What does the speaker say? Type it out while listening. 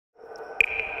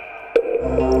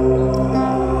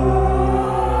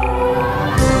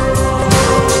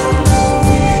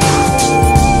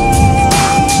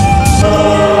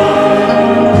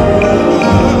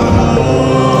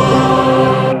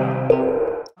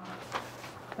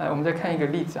来，我们再看一个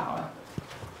例子好了。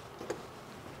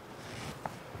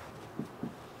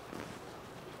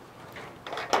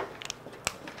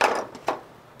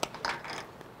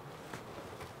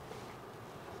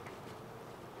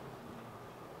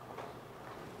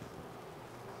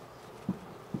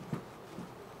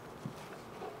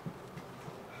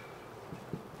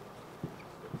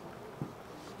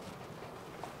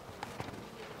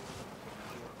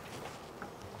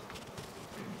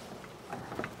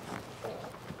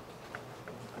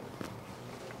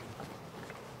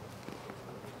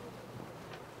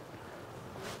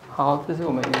好，这是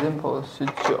我们 example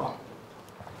 19。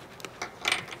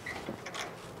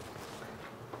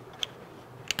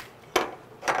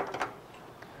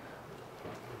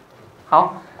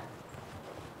好，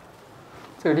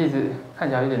这个例子看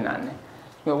起来有点难呢，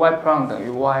因为 y' 等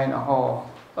于 y， 然后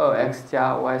 2x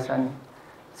加 y3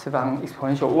次方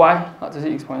exponential y 啊，这是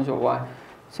exponential y，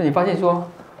 所以你发现说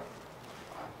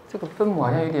这个分母好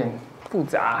像有点复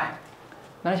杂，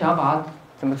那你想要把它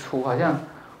怎么除，好像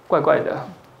怪怪的。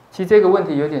其实这个问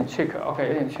题有点 trick，OK，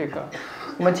 有点 trick。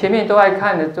我们前面都爱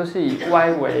看的都是以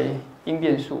y 为因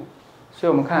变数，所以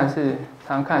我们看的是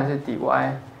常看的是 dy、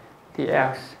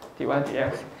dx。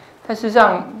但事实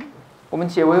上，我们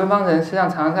解微分方程实际上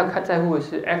常常在乎的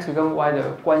是 x 跟 y 的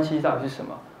关系到底是什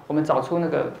么，我们找出那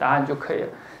个答案就可以了。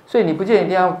所以你不见得一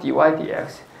定要用 dy、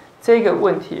dx。这个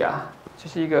问题啊，就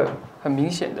是一个很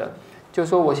明显的，就是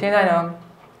说我现在呢，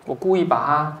我故意把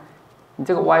它，你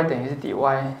这个 y 等于是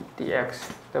dy、dx，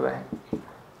 对不对？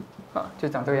啊，就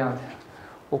长这个样子。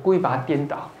我故意把它颠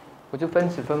倒，我就分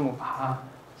子分母把它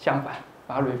相反，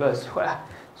把它 reverse 回来，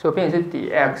所以我变成是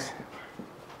dx、dy，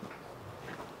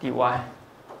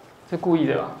 是故意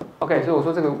的吧 ？OK， 所以我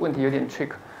说这个问题有点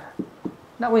trick。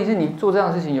那问题是你做这样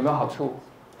的事情有没有好处？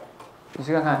你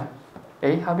试看看，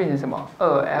它变成什么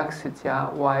？2x 加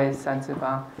y3次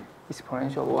方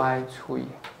exponential y 除以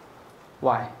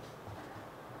y。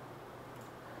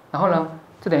然后呢，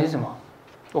这等于是什么？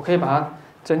我可以把它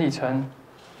整理成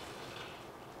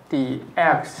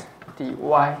dx dy，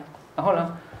 然后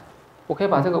呢，我可以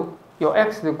把这个有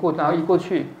x 的然后移过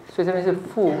去，所以这边是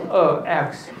负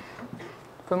 2x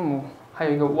分母还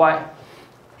有一个 y，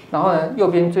 然后呢，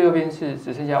最右边是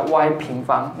只剩下 y 平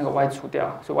方，那个 y 除掉，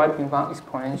所以 y 平方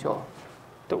exponential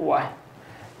的 y。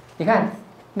你看，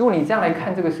如果你这样来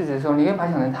看这个式子的时候，你可以把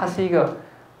它想成它是一个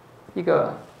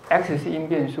x 是因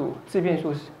变数，自变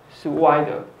数是 y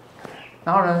的。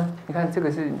然后呢，你看这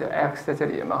个是你的 x 在这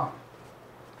里有没有？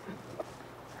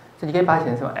所以你可以把它写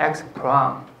成什么 x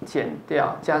prime 减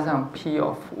掉加上 p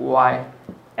of y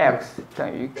x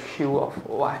等于 q of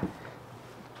y，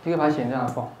 你可以把它写成这样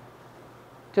的form，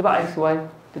就把 x y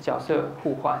的角色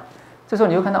互换。这时候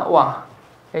你会看到哇，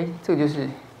这个就是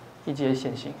一阶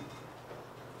线性，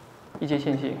一阶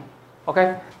线性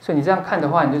 ，OK。所以你这样看的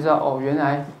话，你就知道哦，原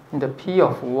来你的 p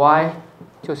of y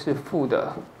就是负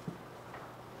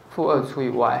2除以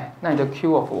y， 那你的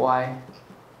q of y，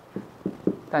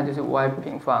 但就是 y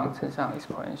平方乘上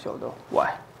exponential 的 y。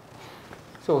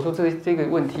所以我说这个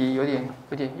问题有点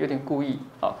故意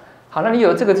啊。好，那你有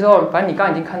了这个之后，反正你刚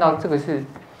刚已经看到这个是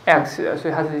x 了，所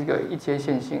以它是一个一阶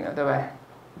线性了，对不对？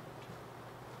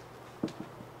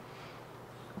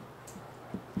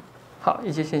好，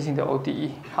一阶线性的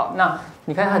ODE。好，那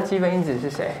你看它的积分因子是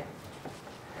谁？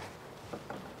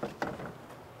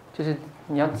就是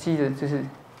你要记的，就是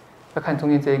要看中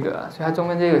间这个，所以它中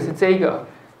间这个是这个。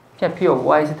现在 p of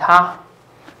y 是它，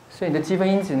所以你的积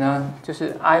分因子呢，就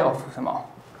是 I of 什么？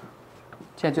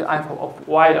现在就是 I of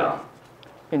y 了，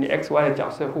因为你 x y 的角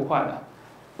色互换了。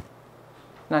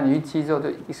那你去记之后，就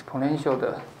exponential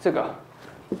的这个，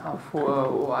负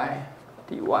2y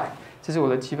dy， 这是我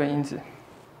的积分因子。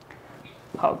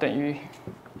好，等于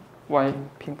y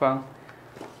平方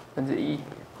分之1。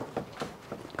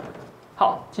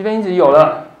好，积分因子有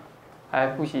了，来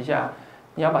复习一下。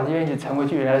你要把积分因子乘回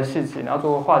去原来的式子，然后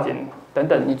做化简等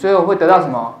等，你最后会得到什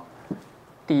么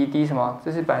 ？d 什么？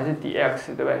这是本来是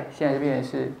dx 对不对？现在就变成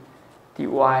是 dy，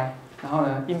 然后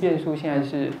呢，因变数现在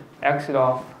是 x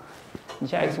咯。你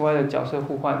现在 x y 的角色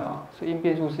互换了，所以因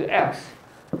变数是 x，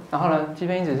 然后呢，积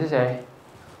分因子是谁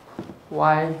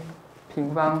 ？y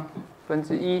平方分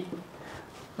之1，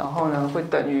然后呢会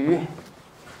等于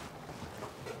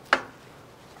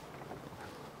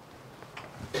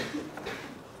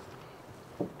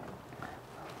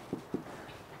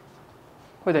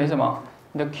什么？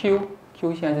你的 q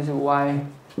现在就是 y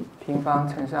平方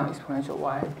乘上 exponential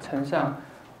y 乘上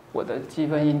我的积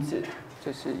分因子，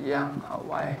就是一样，好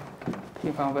y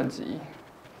平方分之1。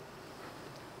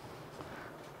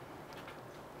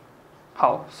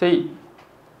好，所以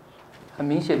很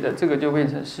明显的，这个就变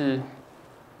成是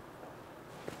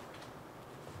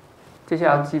接下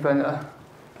来要积分了，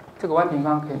这个 y 平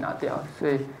方可以拿掉，所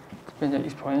以变成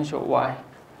exponential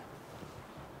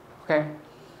y。OK，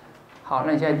 好，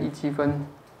那你现在以积分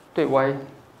对 y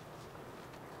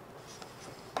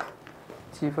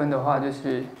积分的话，就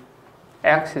是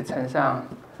x 乘上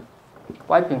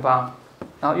y 平方，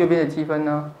然后右边的积分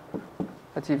呢，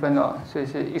要积分了，所以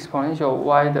是 exponential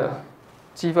y 的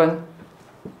积分，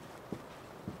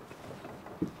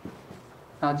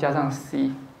然后加上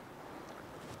c。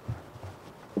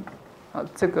啊，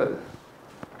这个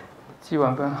积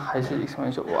完分还是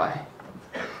exponential y，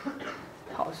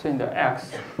 好，所以你的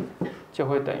x 就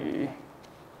会等于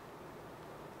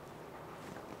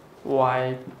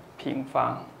y 平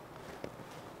方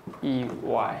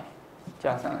1y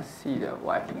加上 c 的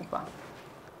y 平方，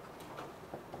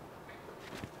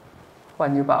或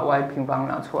者你就把 y 平方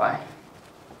拿出来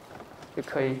也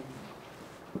可以。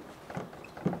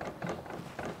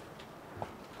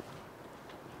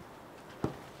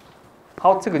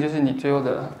好，这个就是你最后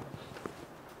的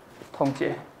通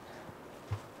解。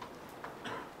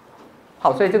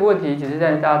好，所以这个问题只是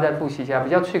大家再复习一下，比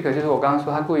较 trick 就是我刚刚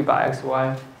说他故意把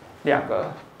x、y 两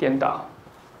个颠倒，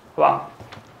好不好？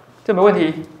这没问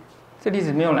题，这例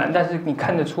子没有难，但是你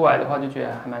看得出来的话，就觉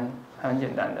得还蛮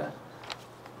简单的，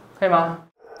可以吗？